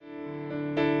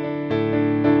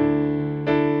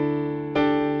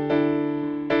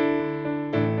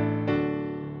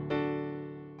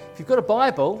got a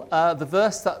Bible, the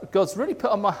verse that God's really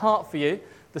put on my heart for you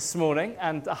this morning,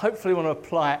 and I hopefully want to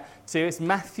apply it to you, it's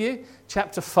Matthew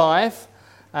chapter 5,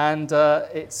 and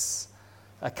it's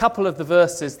a couple of the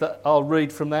verses that I'll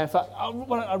read from there. In fact,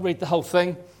 why don't I read the whole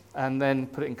thing and then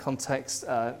put it in context.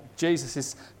 Jesus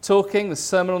is talking, the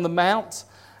Sermon on the Mount,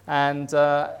 and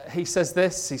he says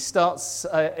this. He starts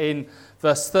in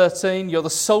verse 13, "You're the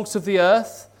salt of the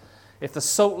earth. If the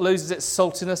salt loses its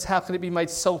saltiness, how can it be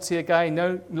made salty again?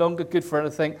 No longer good for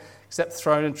anything except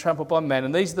thrown and trampled by men."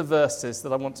 And these are the verses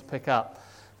that I want to pick up.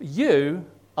 "You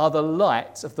are the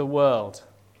light of the world.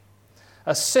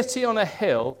 A city on a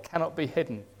hill cannot be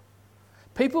hidden.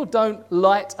 People don't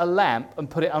light a lamp and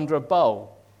put it under a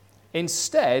bowl.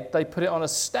 Instead, they put it on a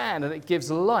stand and it gives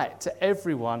light to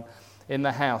everyone in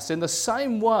the house. In the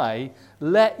same way,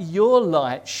 let your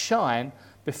light shine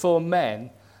before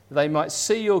men, they might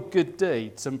see your good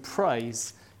deeds and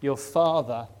praise your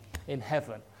Father in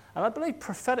heaven." And I believe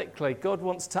prophetically God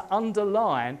wants to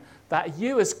underline that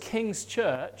you as King's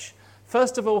Church,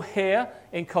 first of all here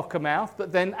in Cockermouth,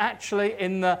 but then actually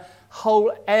in the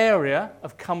whole area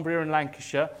of Cumbria and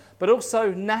Lancashire, but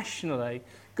also nationally,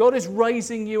 God is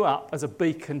raising you up as a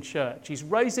beacon church. He's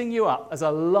raising you up as a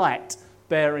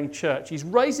light-bearing church. He's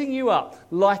raising you up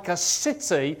like a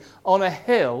city on a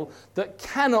hill that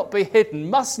cannot be hidden,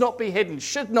 must not be hidden,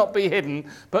 should not be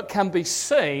hidden, but can be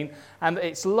seen, and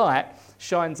its light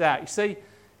shines out. You see,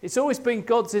 it's always been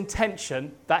God's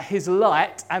intention that his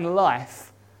light and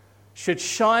life should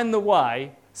shine the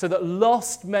way so that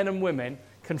lost men and women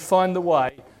can find the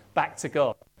way back to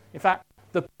God. In fact,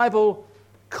 the Bible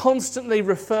constantly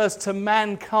refers to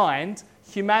mankind,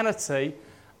 humanity,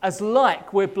 as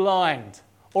like we're blind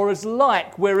or as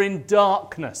like we're in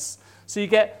darkness. So you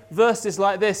get verses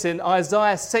like this in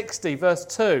Isaiah 60, verse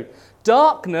 2.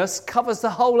 "Darkness covers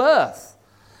the whole earth,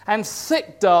 and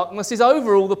thick darkness is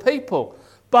over all the people.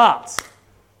 But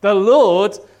the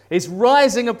Lord is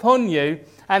rising upon you,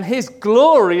 and his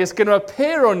glory is going to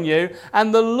appear on you,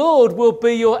 and the Lord will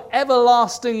be your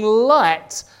everlasting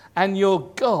light, and your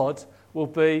God will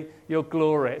be your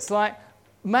glory." It's like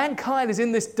mankind is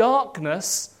in this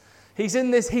darkness.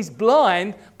 He's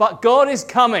blind, but God is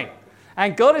coming.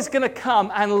 And God is going to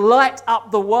come and light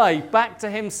up the way back to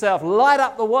himself, light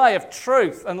up the way of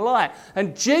truth and light.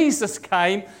 And Jesus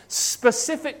came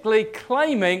specifically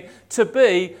claiming to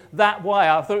be that way.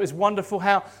 I thought it was wonderful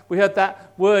how we heard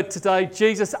that word today.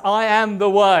 Jesus, I am the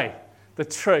way, the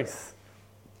truth.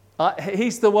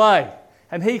 He's the way.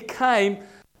 And he came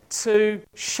to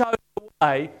show the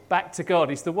way back to God.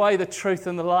 He's the way, the truth,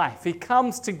 and the life. He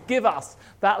comes to give us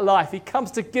that life. He comes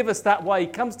to give us that way. He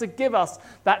comes to give us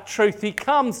that truth. He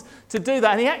comes to do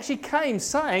that. And he actually came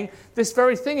saying this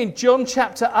very thing in John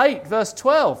chapter 8, verse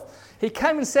 12. He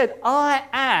came and said, "I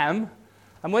am,"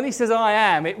 and when he says "I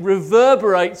am," it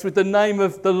reverberates with the name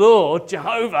of the Lord,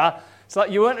 Jehovah. It's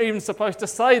like you weren't even supposed to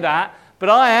say that, but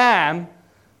 "I am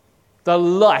the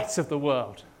light of the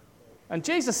world." And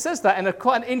Jesus says that in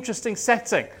quite an interesting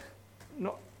setting.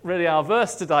 Not really our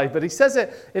verse today, but he says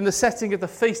it in the setting of the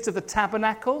Feast of the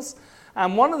Tabernacles.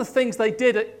 And one of the things they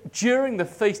did during the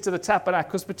Feast of the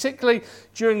Tabernacles, particularly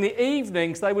during the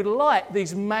evenings, they would light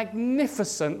these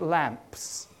magnificent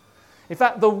lamps. In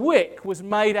fact, the wick was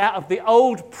made out of the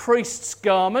old priest's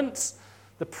garments.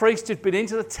 The priest had been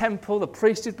into the temple, the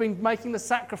priest had been making the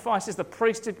sacrifices, the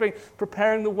priest had been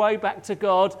preparing the way back to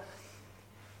God.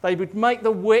 They would make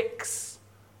the wicks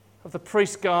of the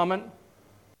priest's garment.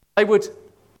 They would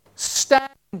stand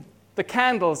the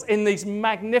candles in these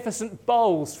magnificent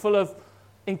bowls full of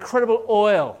incredible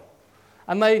oil.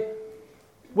 And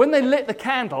when they lit the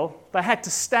candle, they had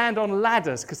to stand on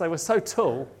ladders because they were so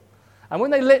tall. And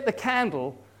when they lit the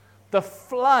candle, the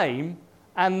flame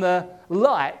and the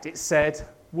light, it said,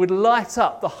 would light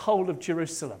up the whole of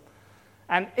Jerusalem.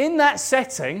 And in that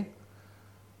setting,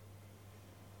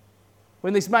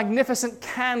 when these magnificent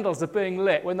candles are being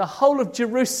lit, when the whole of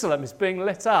Jerusalem is being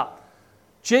lit up,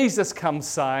 Jesus comes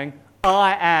saying,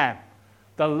 "I am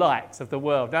the light of the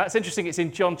world." Now, it's interesting. It's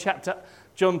in John chapter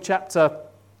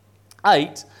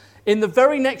 8. In the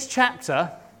very next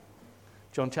chapter,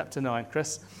 John chapter 9,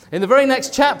 Chris. In the very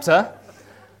next chapter,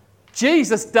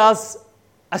 Jesus does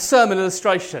a sermon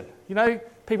illustration. You know,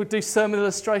 people do sermon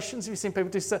illustrations. Have you seen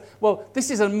people do Well, this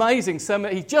is an amazing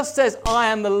sermon. He just says, "I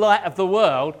am the light of the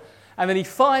world," and then he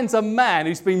finds a man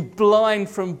who's been blind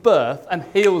from birth and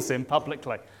heals him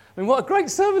publicly. I mean, what a great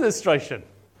sermon illustration.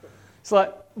 It's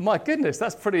like, my goodness,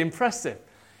 that's pretty impressive.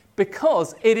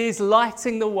 Because it is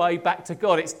lighting the way back to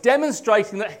God. It's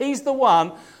demonstrating that he's the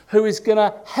one who is going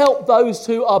to help those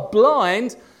who are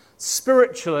blind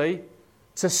spiritually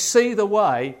to see the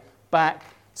way back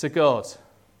to God.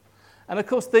 And of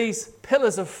course, these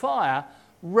pillars of fire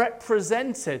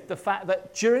represented the fact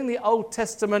that during the Old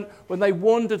Testament, when they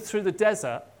wandered through the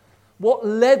desert, what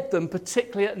led them,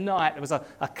 particularly at night, there was a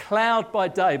cloud by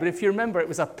day, but if you remember, it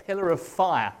was a pillar of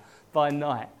fire by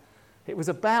night. It was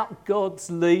about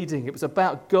God's leading. It was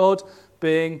about God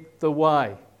being the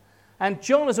way. And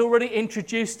John has already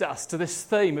introduced us to this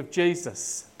theme of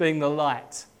Jesus being the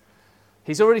light.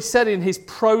 He's already said in his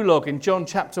prologue in John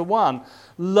chapter 1,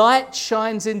 light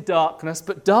shines in darkness,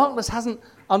 but darkness hasn't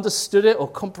understood it or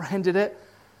comprehended it.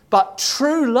 But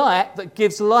true light that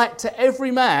gives light to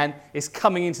every man is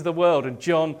coming into the world. And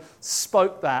John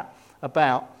spoke that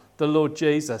about the Lord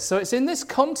Jesus. So it's in this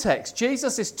context,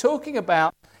 Jesus is talking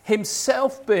about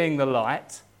himself being the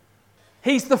light.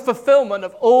 He's the fulfillment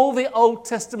of all the Old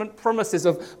Testament promises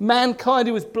of mankind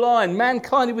who was blind,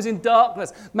 mankind who was in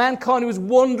darkness, mankind who was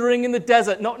wandering in the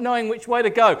desert, not knowing which way to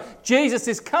go. Jesus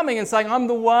is coming and saying, I'm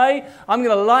the way, I'm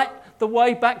going to light the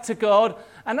way back to God.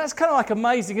 And that's kind of like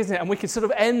amazing, isn't it? And we can sort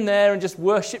of end there and just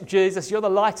worship Jesus. You're the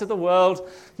light of the world.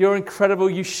 You're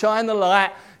incredible. You shine the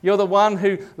light. You're the one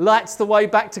who lights the way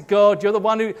back to God. You're the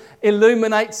one who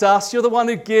illuminates us. You're the one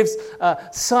who gives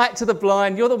sight to the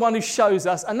blind. You're the one who shows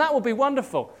us. And that will be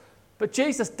wonderful. But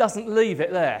Jesus doesn't leave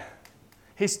it there.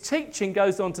 His teaching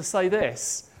goes on to say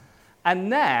this.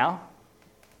 And now,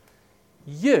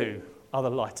 you are the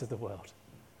light of the world.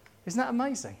 Isn't that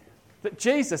amazing? That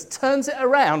Jesus turns it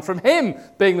around from him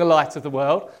being the light of the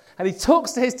world, and he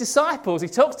talks to his disciples, he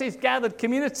talks to his gathered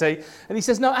community, and he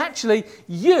says, no, actually,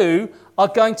 you are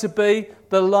going to be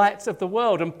the light of the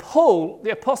world. And Paul,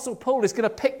 the Apostle Paul, is going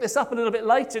to pick this up a little bit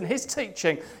later in his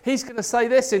teaching. He's going to say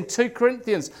this in 2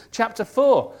 Corinthians chapter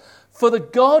 4. For the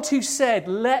God who said,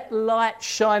 let light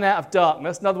shine out of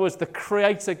darkness, in other words, the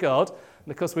Creator God,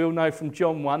 and of course, we all know from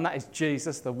John 1, that is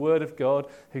Jesus, the Word of God,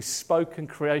 who spoke and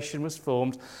creation was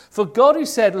formed. For God who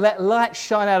said, let light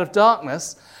shine out of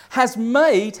darkness, has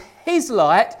made his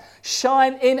light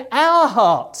shine in our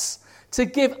hearts to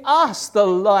give us the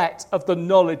light of the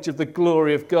knowledge of the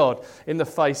glory of God in the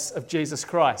face of Jesus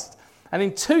Christ. And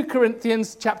in 2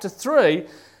 Corinthians chapter 3, it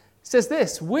says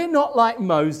this, we're not like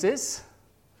Moses,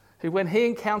 who when he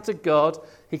encountered God,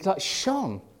 he like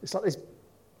shone. It's like this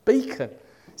beacon.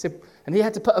 And he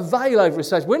had to put a veil over his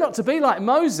face. We're not to be like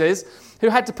Moses, who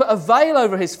had to put a veil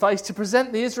over his face to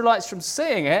prevent the Israelites from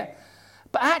seeing it.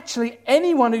 But actually,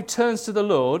 anyone who turns to the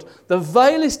Lord, the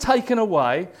veil is taken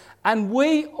away, and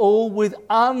we all with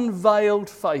unveiled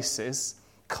faces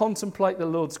contemplate the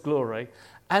Lord's glory,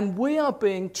 and we are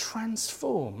being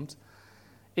transformed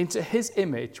into his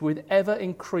image with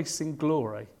ever-increasing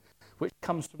glory, which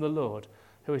comes from the Lord,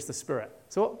 who is the Spirit.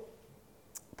 So what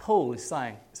Paul is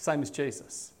saying, same as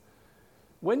Jesus.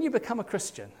 When you become a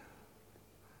Christian,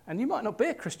 and you might not be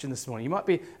a Christian this morning, you might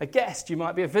be a guest, you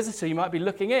might be a visitor, you might be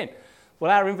looking in. Well,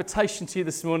 our invitation to you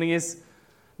this morning is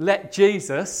let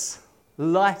Jesus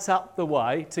light up the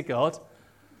way to God.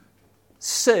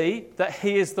 See that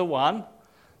he is the one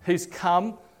who's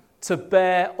come to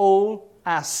bear all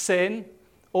our sin,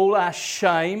 all our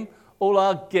shame, all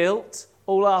our guilt,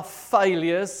 all our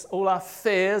failures, all our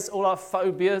fears, all our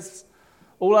phobias,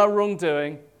 all our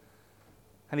wrongdoing,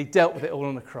 and he dealt with it all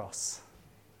on the cross.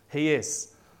 He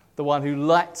is the one who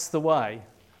lights the way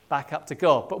back up to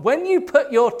God. But when you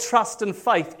put your trust and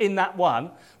faith in that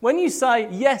one, when you say,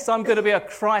 yes, I'm going to be a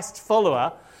Christ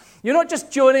follower, you're not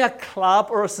just joining a club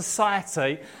or a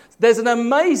society. There's an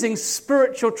amazing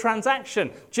spiritual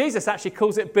transaction. Jesus actually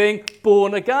calls it being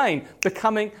born again,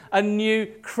 becoming a new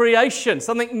creation.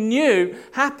 Something new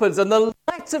happens, and the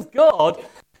light of God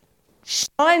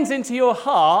shines into your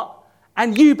heart,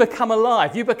 and you become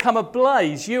alive. You become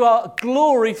ablaze. You are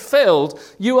glory-filled.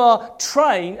 You are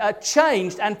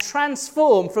changed and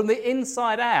transformed from the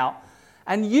inside out.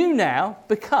 And you now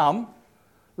become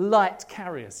light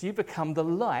carriers. You become the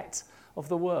light of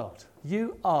the world.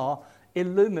 You are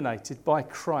illuminated by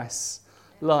Christ's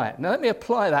light. Now, let me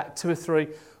apply that 2 or 3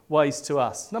 ways to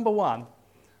us. Number one,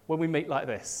 when we meet like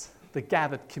this, the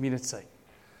gathered community.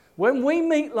 When we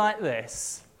meet like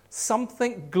this,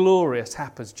 something glorious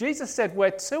happens. Jesus said, where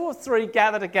 2 or 3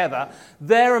 gather together,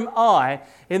 there am I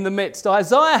in the midst.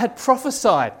 Isaiah had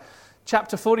prophesied,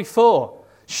 chapter 44,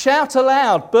 shout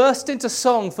aloud, burst into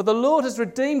song, for the Lord has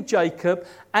redeemed Jacob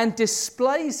and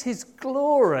displays his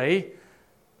glory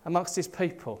amongst his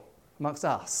people, amongst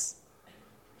us.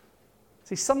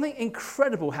 See, something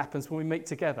incredible happens when we meet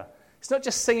together. It's not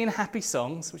just singing happy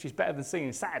songs, which is better than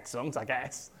singing sad songs, I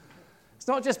guess. It's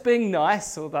not just being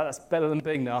nice, although that's better than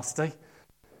being nasty.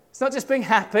 It's not just being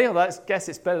happy, although I guess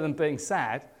it's better than being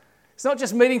sad. It's not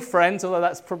just meeting friends, although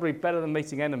that's probably better than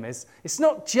meeting enemies. It's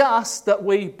not just that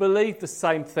we believe the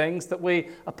same things, that we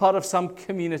are part of some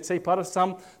community, part of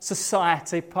some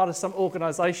society, part of some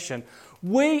organisation.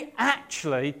 We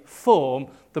actually form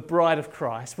the bride of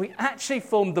Christ. We actually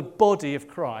form the body of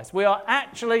Christ. We are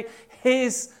actually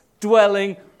his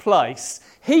dwelling place.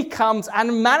 He comes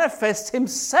and manifests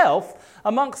himself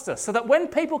amongst us, so that when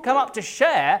people come up to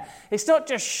share, it's not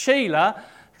just Sheila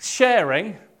sharing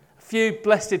a few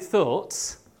blessed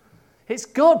thoughts. It's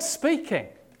God speaking.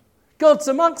 God's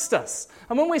amongst us.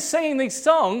 And when we're singing these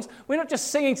songs, we're not just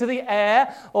singing to the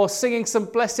air or singing some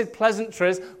blessed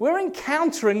pleasantries. We're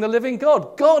encountering the living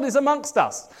God. God is amongst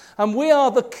us. And we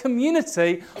are the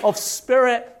community of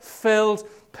spirit-filled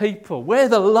people. We're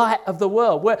the light of the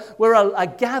world. We're a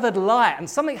gathered light, and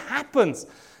something happens.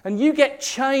 And you get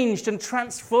changed and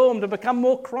transformed and become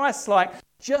more Christ-like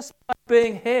just by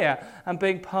being here and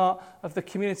being part of the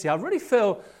community. I really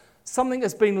feel something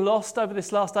has been lost over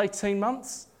this last 18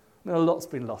 months. I mean, a lot's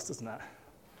been lost, hasn't it?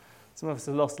 Some of us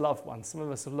have lost loved ones. Some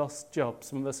of us have lost jobs.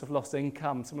 Some of us have lost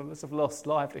income. Some of us have lost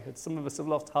livelihood. Some of us have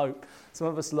lost hope. Some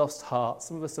of us lost heart.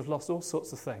 Some of us have lost all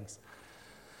sorts of things.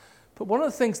 But one of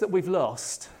the things that we've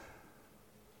lost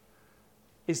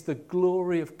is the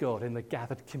glory of God in the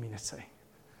gathered community.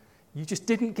 You just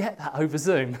didn't get that over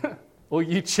Zoom or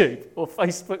YouTube or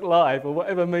Facebook Live or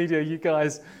whatever media you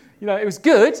guys... it was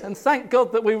good, and thank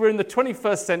God that we were in the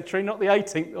 21st century, not the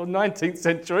 18th or 19th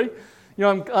century.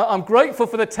 I'm grateful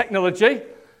for the technology,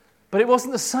 but it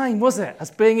wasn't the same, was it,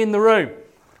 as being in the room?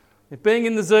 Being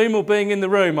in the Zoom or being in the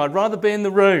room? I'd rather be in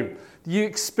the room. You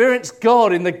experience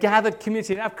God in the gathered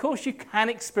community. Now, of course, you can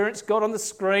experience God on the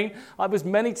screen. I was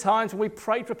many times when we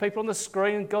prayed for people on the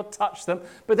screen and God touched them.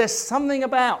 But there's something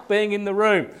about being in the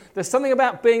room. There's something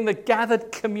about being the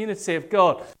gathered community of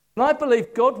God. And I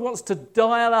believe God wants to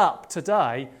dial up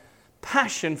today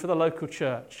passion for the local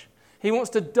church. He wants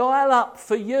to dial up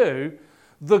for you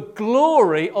the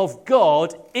glory of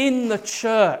God in the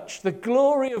church, the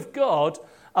glory of God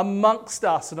amongst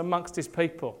us and amongst his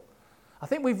people. I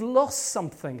think we've lost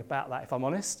something about that, if I'm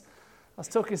honest. I was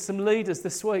talking to some leaders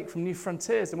this week from New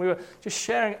Frontiers, and we were just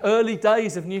sharing early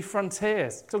days of New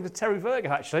Frontiers. Talking to Terry Verga,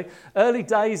 actually, early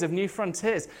days of New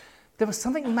Frontiers. There was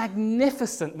something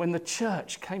magnificent when the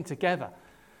church came together.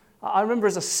 I remember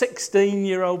as a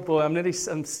 16-year-old boy, I'm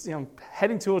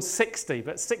heading towards 60,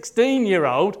 but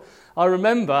 16-year-old, I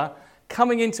remember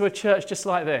coming into a church just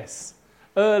like this.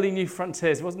 Early New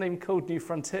Frontiers. It wasn't even called New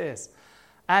Frontiers.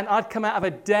 And I'd come out of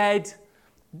a dead,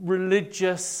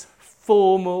 religious,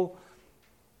 formal,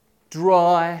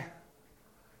 dry,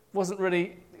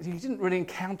 you didn't really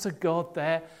encounter God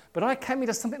there. But I came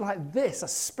into something like this, a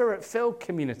spirit-filled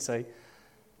community,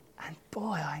 and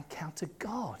boy, I encountered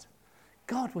God.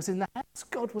 God was in the house.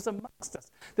 God was amongst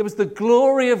us. There was the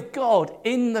glory of God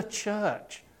in the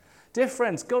church. Dear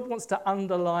friends, God wants to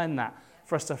underline that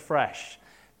for us afresh.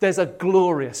 There's a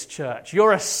glorious church.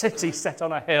 You're a city set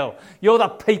on a hill. You're the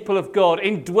people of God,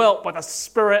 indwelt by the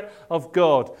Spirit of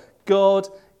God. God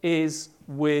is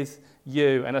with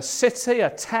you. And a city, a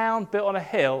town built on a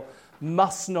hill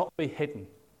must not be hidden.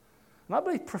 And I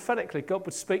believe prophetically God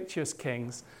would speak to you as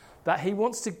kings that he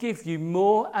wants to give you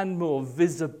more and more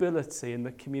visibility in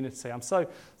the community. I'm so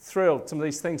thrilled. Some of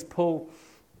these things Paul,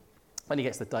 when he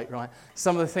gets the date right,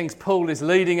 some of the things Paul is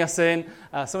leading us in,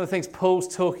 some of the things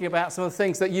Paul's talking about, some of the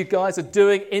things that you guys are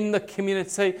doing in the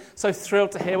community. So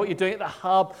thrilled to hear what you're doing at the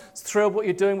hub. Thrilled what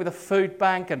you're doing with the food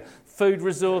bank and food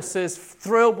resources.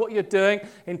 Thrilled what you're doing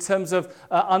in terms of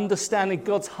understanding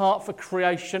God's heart for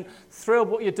creation. Thrilled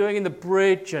what you're doing in the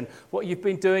bridge and what you've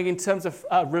been doing in terms of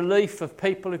relief of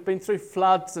people who've been through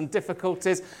floods and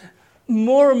difficulties.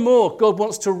 More and more, God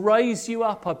wants to raise you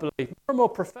up, I believe. More and more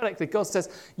prophetically, God says,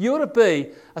 you ought to be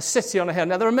a city on a hill.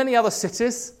 Now, there are many other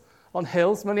cities on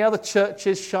hills, many other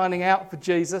churches shining out for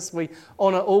Jesus. We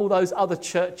honour all those other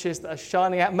churches that are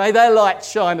shining out. May their light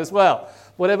shine as well,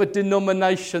 whatever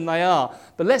denomination they are.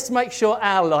 But let's make sure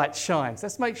our light shines.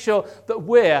 Let's make sure that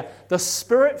we're the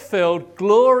spirit-filled,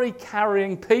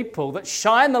 glory-carrying people that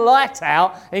shine the light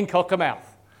out in Cockermouth.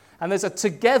 And there's a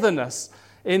togetherness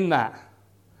in that.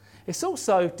 It's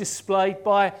also displayed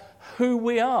by who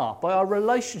we are, by our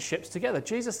relationships together.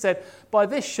 Jesus said, by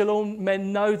this shall all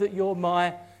men know that you're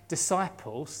my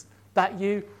disciples, that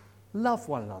you love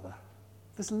one another.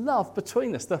 There's love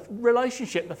between us. The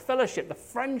relationship, the fellowship, the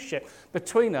friendship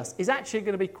between us is actually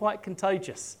going to be quite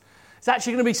contagious. It's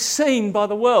actually going to be seen by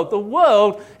the world. The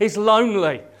world is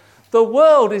lonely. The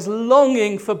world is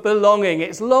longing for belonging.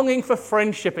 It's longing for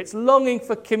friendship. It's longing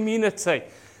for community.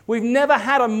 We've never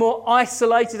had a more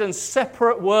isolated and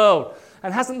separate world.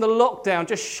 And hasn't the lockdown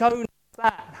just shown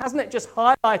that? Hasn't it just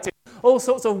highlighted all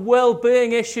sorts of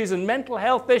well-being issues and mental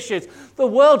health issues. The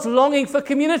world's longing for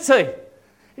community.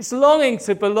 It's longing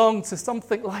to belong to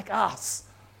something like us.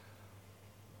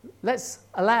 Let's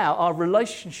allow our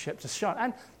relationship to shine.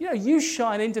 And, you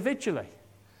shine individually.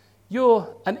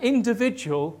 You're an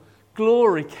individual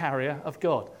glory carrier of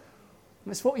God.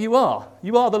 And that's what you are.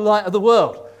 You are the light of the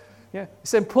world. Yeah?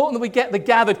 It's important that we get the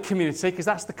gathered community because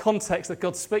that's the context that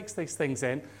God speaks these things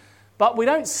in. But we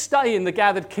don't stay in the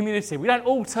gathered community. We don't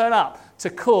all turn up to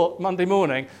court Monday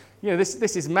morning.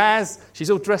 This is Maz.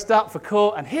 She's all dressed up for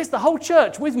court. And here's the whole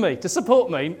church with me to support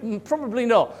me. Probably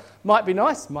not. Might be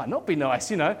nice. Might not be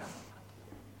nice, You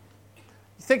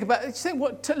think about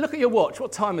it. Look at your watch.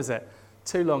 What time is it?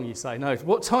 Too long, you say. No.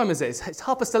 What time is it? It's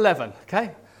 11:30,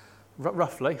 okay?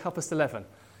 Roughly, 11:30.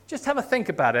 Just have a think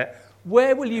about it.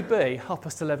 Where will you be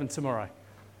 11:30 tomorrow?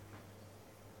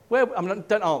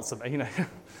 Don't answer me,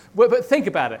 But think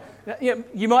about it.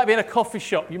 You might be in a coffee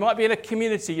shop. You might be in a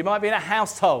community. You might be in a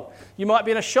household. You might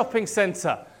be in a shopping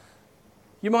centre.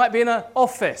 You might be in an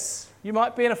office. You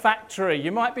might be in a factory.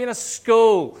 You might be in a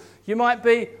school. You might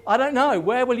be, I don't know,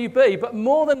 where will you be? But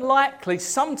more than likely,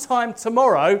 sometime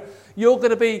tomorrow, you're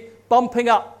going to be bumping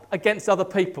up against other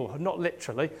people. Not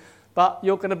literally, but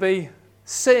you're going to be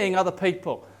seeing other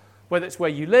people. Whether it's where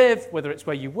you live, whether it's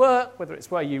where you work, whether it's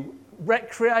where you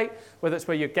recreate, whether it's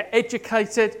where you get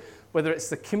educated, whether it's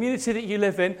the community that you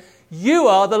live in, you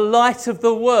are the light of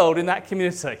the world in that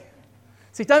community.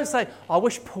 See, don't say, I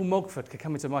wish Paul Mogford could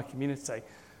come into my community.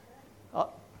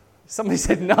 Somebody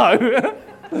said no.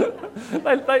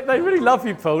 they really love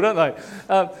you, Paul, don't they?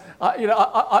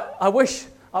 I wish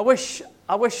I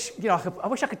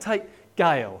could take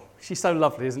Gail. She's so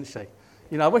lovely, isn't she?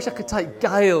 I wish I could take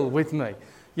Gail with me,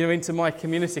 into my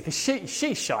community because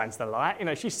she shines the light.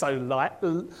 She's so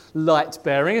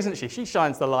light-bearing, isn't she? She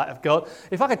shines the light of God.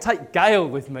 If I could take Gail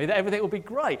with me, then everything would be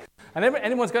great. And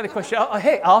anyone's got a question,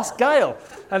 hey, ask Gail.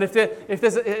 And if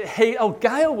there's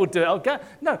Gail will do it.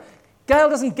 No, Gail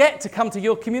doesn't get to come to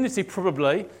your community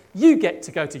probably. You get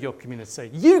to go to your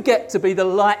community. You get to be the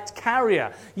light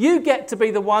carrier. You get to be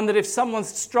the one that if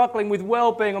someone's struggling with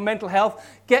well-being or mental health,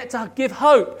 get to give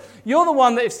hope. You're the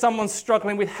one that if someone's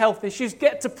struggling with health issues,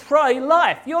 get to pray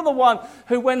life. You're the one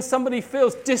who when somebody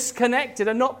feels disconnected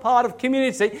and not part of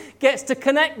community, gets to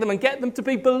connect them and get them to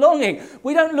be belonging.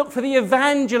 We don't look for the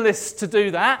evangelists to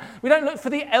do that. We don't look for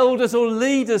the elders or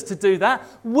leaders to do that.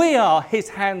 We are his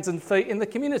hands and feet in the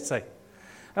community.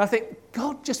 And I think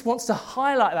God just wants to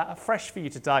highlight that afresh for you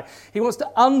today. He wants to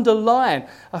underline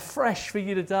afresh for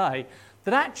you today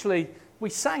that actually we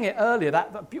sang it earlier,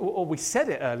 or we said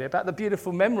it earlier about the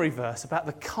beautiful memory verse about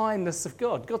the kindness of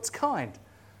God. God's kind.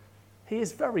 He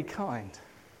is very kind.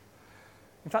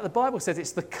 In fact, the Bible says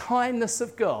it's the kindness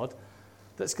of God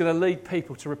that's going to lead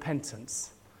people to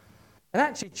repentance. And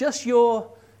actually, just your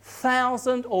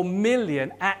 1,000 or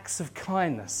million acts of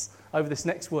kindness over this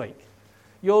next week,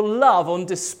 your love on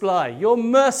display, your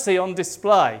mercy on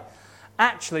display,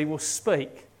 actually will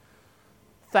speak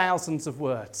thousands of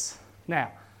words.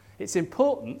 Now, it's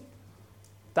important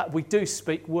that we do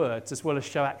speak words as well as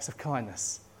show acts of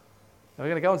kindness. Now,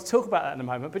 we're going to go on to talk about that in a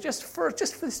moment, but just for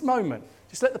this moment,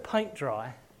 just let the paint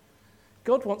dry.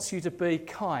 God wants you to be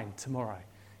kind tomorrow.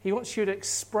 He wants you to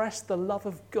express the love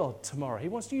of God tomorrow. He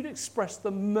wants you to express the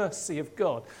mercy of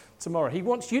God tomorrow. He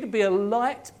wants you to be a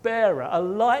light bearer, a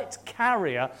light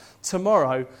carrier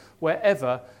tomorrow,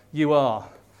 wherever you are.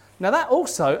 Now that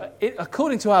also,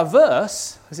 according to our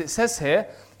verse, as it says here,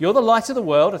 you're the light of the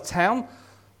world, a town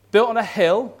built on a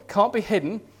hill, can't be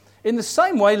hidden. In the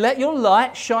same way, let your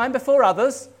light shine before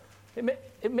others.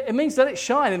 It means let it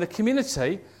shine in the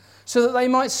community so that they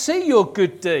might see your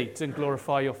good deeds and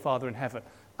glorify your Father in heaven.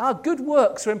 Our good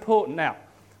works are important. Now,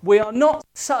 we are not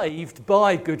saved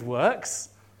by good works.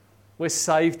 We're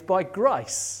saved by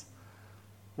grace.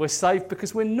 We're saved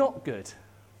because we're not good.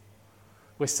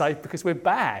 We're saved because we're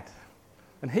bad,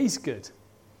 and he's good.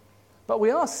 But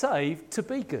we are saved to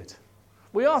be good.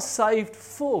 We are saved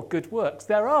for good works.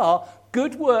 There are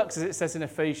good works, as it says in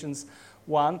Ephesians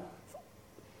 1,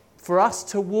 for us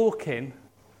to walk in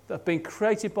that have been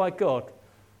created by God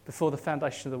before the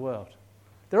foundation of the world.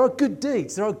 There are good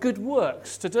deeds, there are good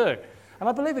works to do. And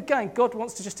I believe, again, God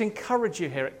wants to just encourage you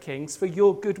here at King's for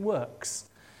your good works.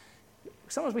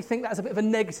 Sometimes we think that's a bit of a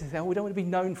negative thing. We don't want to be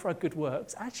known for our good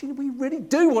works. Actually, we really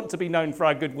do want to be known for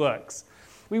our good works.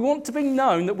 We want to be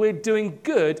known that we're doing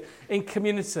good in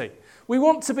community. We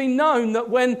want to be known that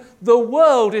when the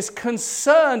world is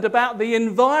concerned about the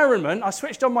environment, I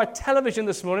switched on my television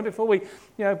this morning before we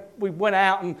went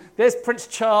out, and there's Prince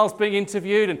Charles being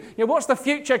interviewed, and what's the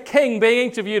future king being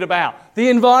interviewed about? The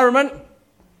environment,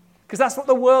 because that's what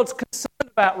the world's concerned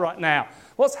about right now?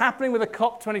 What's happening with the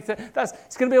COP23?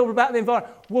 It's going to be all about the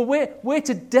environment. Well, we're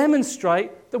to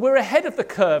demonstrate that we're ahead of the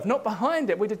curve, not behind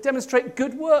it. We're to demonstrate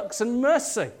good works and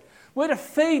mercy. We're to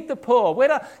feed the poor. We're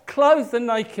to clothe the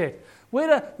naked. We're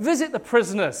to visit the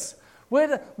prisoners. We're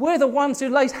the ones who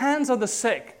lay hands on the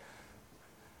sick.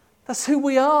 That's who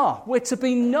we are. We're to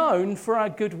be known for our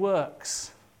good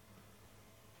works.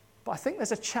 But I think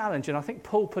there's a challenge, and I think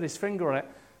Paul put his finger on it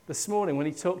this morning when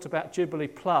he talked about Jubilee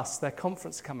Plus, their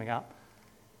conference coming up.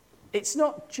 It's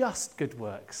not just good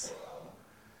works.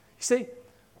 You see,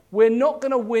 we're not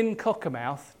going to win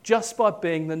Cockermouth just by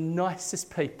being the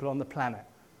nicest people on the planet.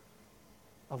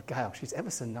 Oh, Gail, she's ever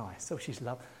so nice. Oh, she's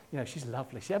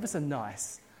lovely. She's ever so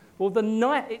nice. Well,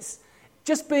 it's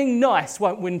just being nice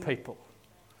won't win people.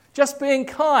 Just being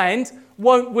kind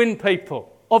won't win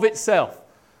people of itself.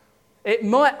 It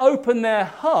might open their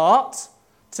heart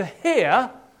to hear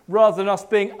rather than us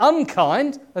being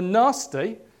unkind and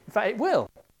nasty. In fact, it will.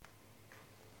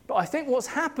 But I think what's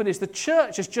happened is the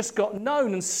church has just got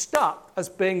known and stuck as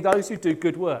being those who do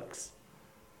good works.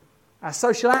 Our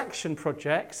social action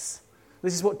projects,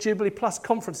 this is what Jubilee Plus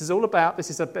conference is all about. This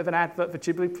is a bit of an advert for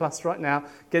Jubilee Plus right now.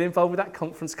 Get involved with that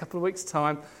conference a couple of weeks'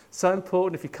 time. So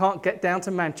important. If you can't get down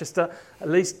to Manchester, at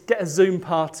least get a Zoom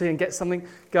party and get something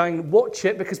going. Watch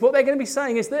it, because what they're going to be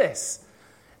saying is this.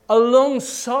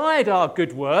 Alongside our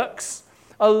good works,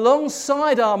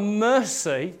 alongside our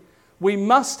mercy, we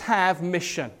must have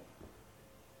mission.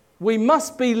 We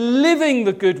must be living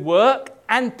the good work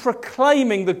and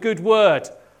proclaiming the good word.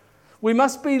 We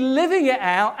must be living it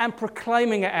out and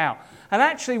proclaiming it out. And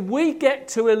actually, we get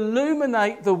to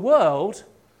illuminate the world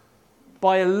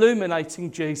by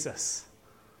illuminating Jesus,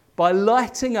 by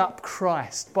lighting up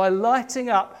Christ, by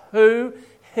lighting up who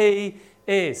he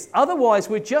is. Otherwise,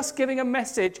 we're just giving a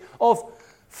message of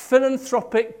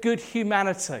philanthropic good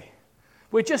humanity.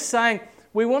 We're just saying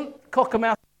we want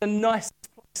Cockermouth the nicest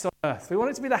place on earth. We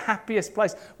want it to be the happiest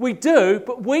place. We do,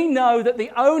 but we know that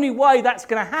the only way that's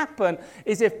going to happen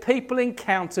is if people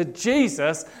encounter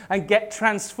Jesus and get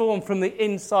transformed from the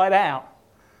inside out.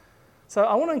 So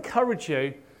I want to encourage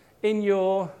you in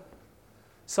your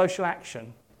social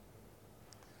action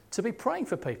to be praying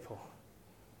for people,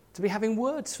 to be having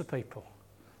words for people,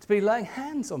 to be laying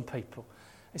hands on people.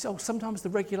 It's, sometimes the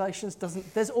regulations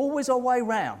there's always a way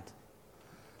round.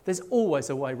 There's always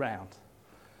a way round.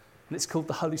 And it's called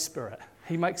the Holy Spirit.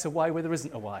 He makes a way where there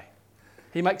isn't a way.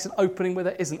 He makes an opening where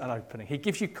there isn't an opening. He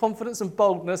gives you confidence and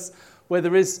boldness where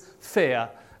there is fear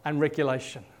and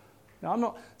regulation. Now, I'm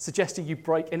not suggesting you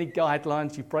break any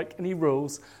guidelines, you break any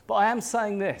rules, but I am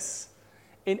saying this.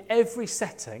 In every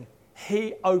setting,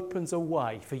 he opens a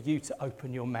way for you to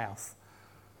open your mouth.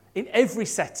 In every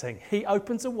setting, he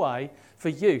opens a way for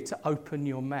you to open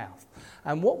your mouth.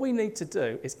 And what we need to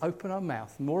do is open our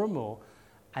mouth more and more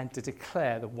and to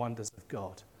declare the wonders of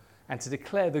God and to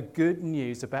declare the good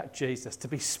news about Jesus, to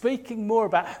be speaking more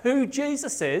about who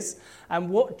Jesus is and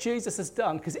what Jesus has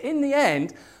done, because in the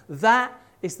end, that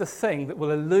is the thing that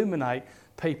will illuminate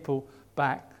people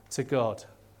back to God.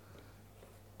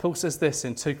 Paul says this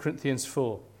in 2 Corinthians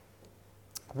 4.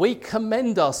 We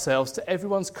commend ourselves to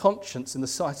everyone's conscience in the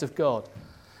sight of God.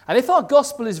 And if our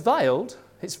gospel is veiled,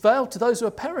 it's veiled to those who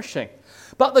are perishing.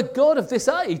 But the God of this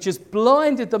age has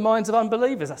blinded the minds of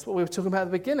unbelievers. That's what we were talking about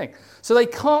at the beginning. So they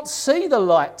can't see the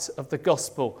light of the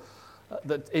gospel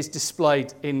that is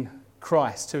displayed in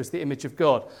Christ, who is the image of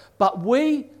God. But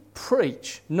we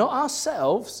preach, not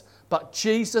ourselves, but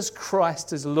Jesus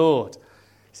Christ as Lord.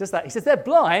 He says that. He says they're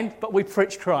blind, but we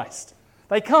preach Christ.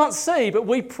 They can't see, but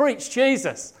we preach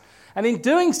Jesus. And in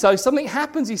doing so, something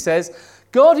happens, he says.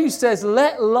 God, who says,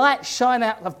 let light shine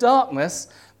out of darkness,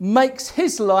 makes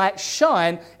his light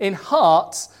shine in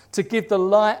hearts to give the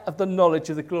light of the knowledge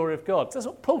of the glory of God. That's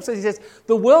what Paul says. He says,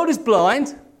 the world is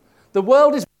blind, the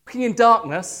world is walking in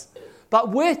darkness, but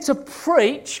we're to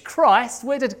preach Christ,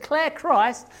 we're to declare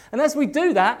Christ, and as we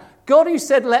do that, God, who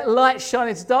said, let light shine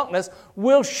into darkness,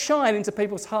 will shine into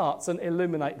people's hearts and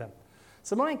illuminate them.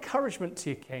 So my encouragement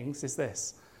to you, Kings, is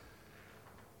this.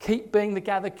 Keep being the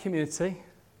gathered community.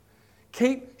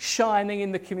 Keep shining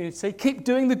in the community. Keep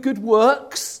doing the good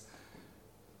works.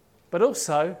 But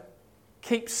also,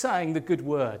 keep saying the good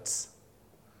words.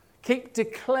 Keep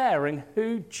declaring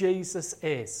who Jesus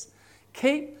is.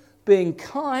 Keep being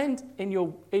kind in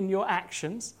your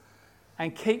actions.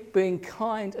 And keep being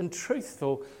kind and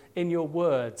truthful in your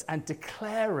words. And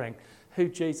declaring who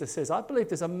Jesus is. I believe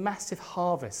there's a massive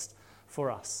harvest for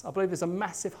us. I believe there's a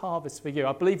massive harvest for you.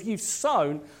 I believe you've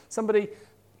sown. Somebody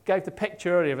gave the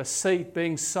picture earlier of a seed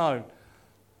being sown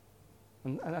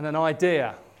and an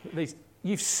idea.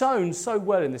 You've sown so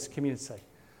well in this community.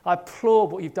 I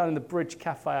applaud what you've done in the Bridge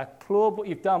Cafe. I applaud what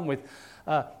you've done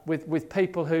with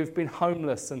people who've been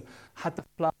homeless and had the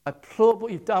flood. I applaud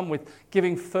what you've done with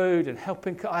giving food and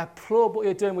helping. I applaud what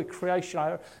you're doing with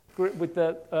creation, with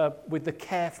the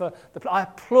care for the. I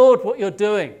applaud what you're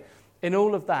doing in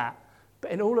all of that. But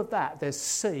in all of that, there's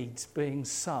seeds being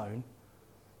sown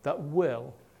that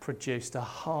will produce a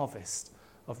harvest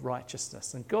of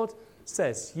righteousness. And God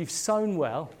says, you've sown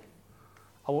well.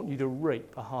 I want you to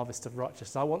reap a harvest of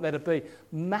righteousness. I want there to be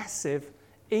massive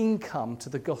income to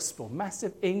the gospel,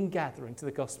 massive ingathering to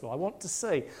the gospel. I want to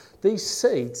see these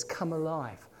seeds come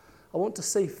alive. I want to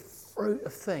see fruit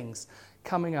of things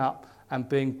coming up and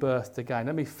being birthed again.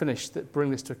 Let me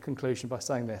bring this to a conclusion by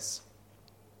saying this.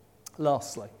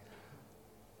 Lastly,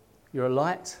 you're a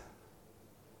light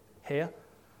here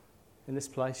in this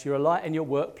place. You're a light in your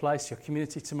workplace, your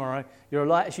community tomorrow. You're a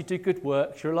light as you do good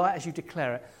work. You're a light as you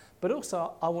declare it. But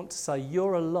also, I want to say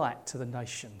you're a light to the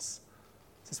nations.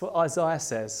 This is what Isaiah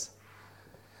says.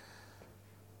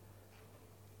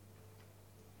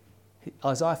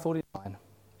 Isaiah 49.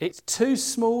 It's too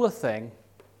small a thing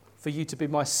for you to be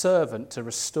my servant to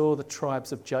restore the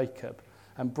tribes of Jacob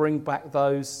and bring back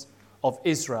those of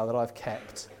Israel that I've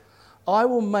kept. I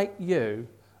will make you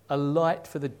a light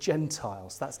for the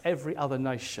Gentiles, that's every other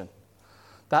nation,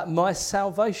 that my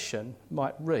salvation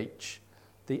might reach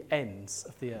the ends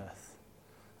of the earth.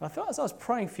 And I felt as I was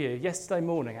praying for you yesterday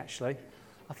morning, actually,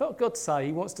 I felt God say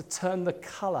he wants to turn the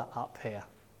colour up here.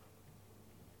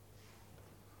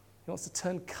 He wants to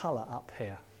turn colour up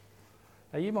here.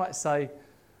 Now you might say,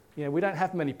 we don't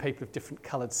have many people of different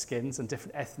coloured skins and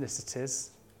different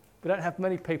ethnicities. We don't have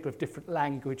many people of different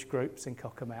language groups in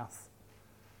Cockermouth.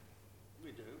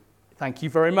 We do. Thank you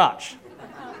very much.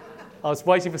 I was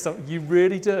waiting for something. You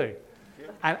really do.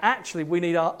 And actually, we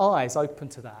need our eyes open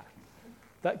to that.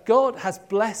 That God has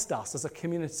blessed us as a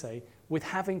community with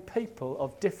having people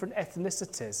of different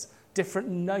ethnicities, different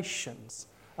nations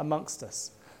amongst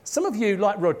us. Some of you,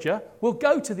 like Roger, will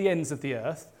go to the ends of the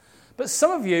earth, but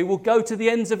some of you will go to the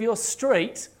ends of your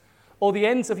street or the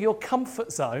ends of your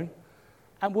comfort zone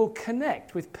and will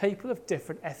connect with people of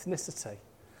different ethnicity.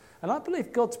 And I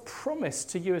believe God's promise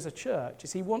to you as a church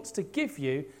is he wants to give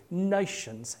you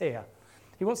nations here.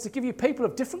 He wants to give you people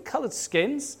of different coloured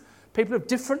skins, people of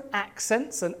different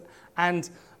accents and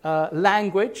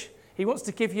language. He wants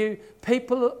to give you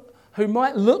people who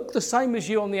might look the same as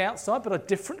you on the outside but are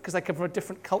different because they come from a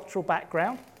different cultural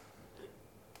background.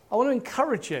 I want to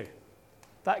encourage you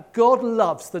that God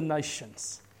loves the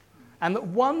nations and that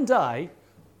one day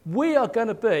we are going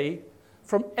to be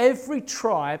from every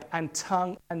tribe and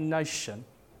tongue and nation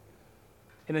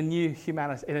in a new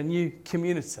humanity, in a new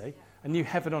community, a new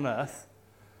heaven on earth.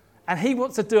 And he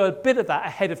wants to do a bit of that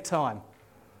ahead of time,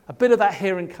 a bit of that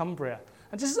here in Cumbria.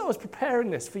 And just as I was preparing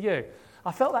this for you,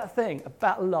 I felt that thing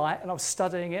about light, and I was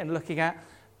studying it and looking at,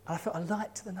 and I felt a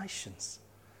light to the nations.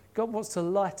 God wants to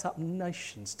light up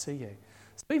nations to you.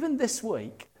 So even this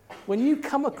week, when you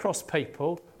come across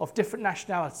people of different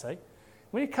nationality,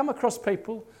 when you come across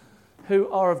people who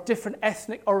are of different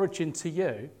ethnic origin to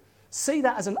you, see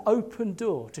that as an open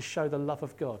door to show the love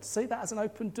of God. See that as an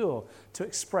open door to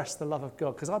express the love of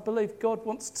God. Because I believe God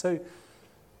wants to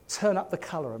turn up the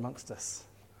colour amongst us.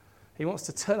 He wants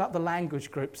to turn up the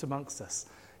language groups amongst us.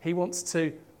 He wants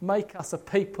to make us a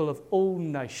people of all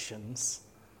nations,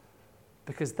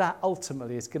 because that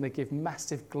ultimately is going to give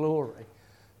massive glory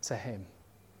to him.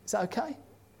 Is that okay?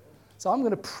 So I'm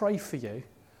going to pray for you,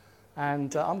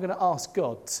 and I'm going to ask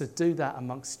God to do that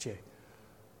amongst you.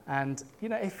 And,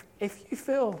 if you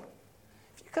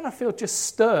kind of feel just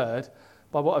stirred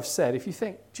by what I've said, if you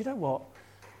think, do you know what?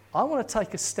 I want to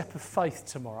take a step of faith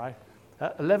tomorrow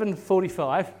at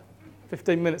 11:45.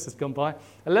 15 minutes has gone by.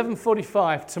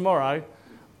 11:45 tomorrow,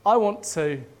 I want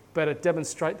to better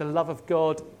demonstrate the love of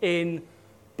God in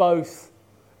both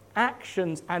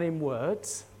actions and in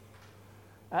words.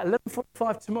 At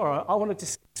 11:45 tomorrow, I want to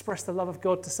just express the love of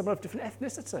God to someone of different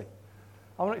ethnicity.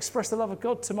 I want to express the love of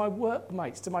God to my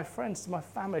workmates, to my friends, to my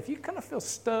family. If you kind of feel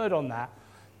stirred on that,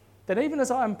 then even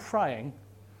as I am praying,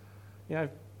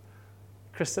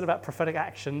 Chris said about prophetic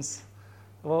actions.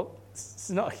 Well, it's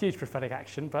not a huge prophetic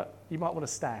action, but you might want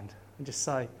to stand and just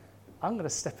say, I'm going to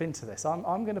step into this. I'm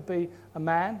going to be a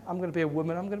man, I'm going to be a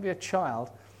woman, I'm going to be a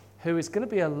child who is going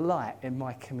to be a light in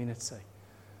my community.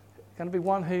 I'm going to be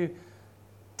one who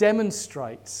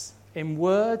demonstrates in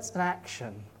words and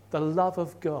action the love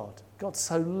of God. God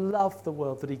so loved the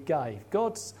world that he gave.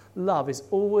 God's love is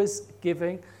always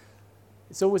giving.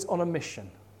 It's always on a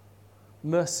mission.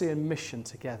 Mercy and mission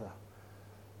together.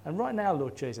 And right now,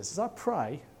 Lord Jesus, as I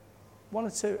pray, one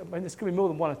or two, there's going to be more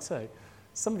than one or two,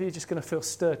 Some of you are just going to feel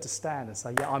stirred to stand and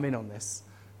say, yeah, I'm in on this.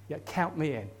 Yeah, count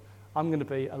me in. I'm going to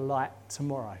be a light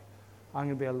tomorrow. I'm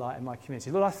going to be a light in my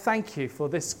community. Lord, I thank you for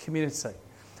this community.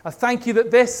 I thank you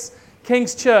that this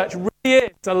King's Church really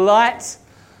is a light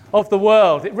of the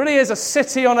world. It really is a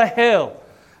city on a hill.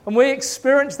 And we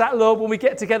experience that, Lord, when we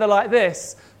get together like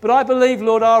this. But I believe,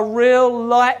 Lord, our real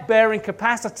light-bearing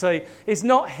capacity is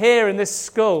not here in this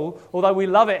school, although we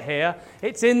love it here.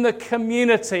 It's in the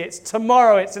community. It's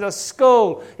tomorrow. It's in a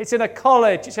school. It's in a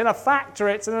college. It's in a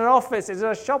factory. It's in an office. It's in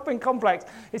a shopping complex.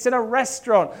 It's in a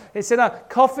restaurant. It's in a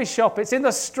coffee shop. It's in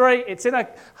the street. It's in a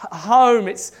home.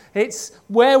 It's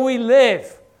where we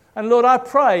live. And, Lord, I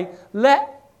pray,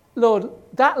 Lord,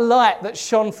 that light that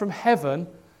shone from heaven,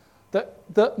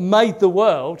 that made the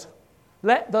world,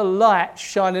 let the light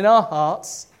shine in our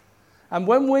hearts. And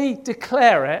when we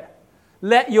declare it,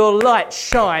 let your light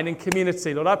shine in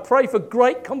community. Lord, I pray for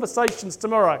great conversations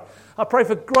tomorrow. I pray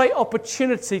for great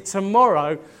opportunity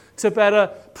tomorrow to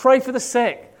better pray for the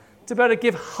sick, to better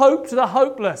give hope to the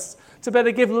hopeless, to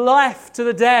better give life to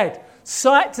the dead,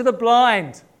 sight to the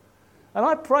blind. And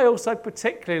I pray also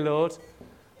particularly, Lord,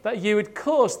 that you would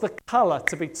cause the colour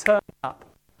to be turned up.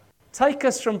 Take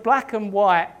us from black and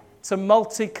white to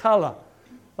multicolour.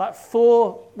 Like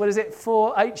 4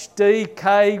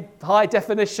 HDK, high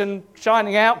definition,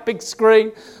 shining out, big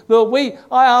screen. Lord,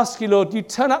 I ask you, Lord, you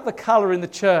turn up the colour in the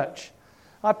church.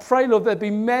 I pray, Lord, there'd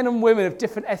be men and women of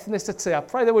different ethnicity. I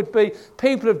pray there would be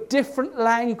people of different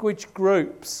language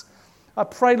groups. I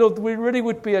pray, Lord, that we really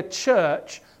would be a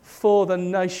church for the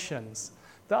nations,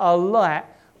 that our light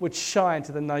would shine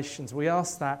to the nations. We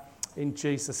ask that in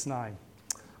Jesus' name.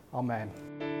 Amen.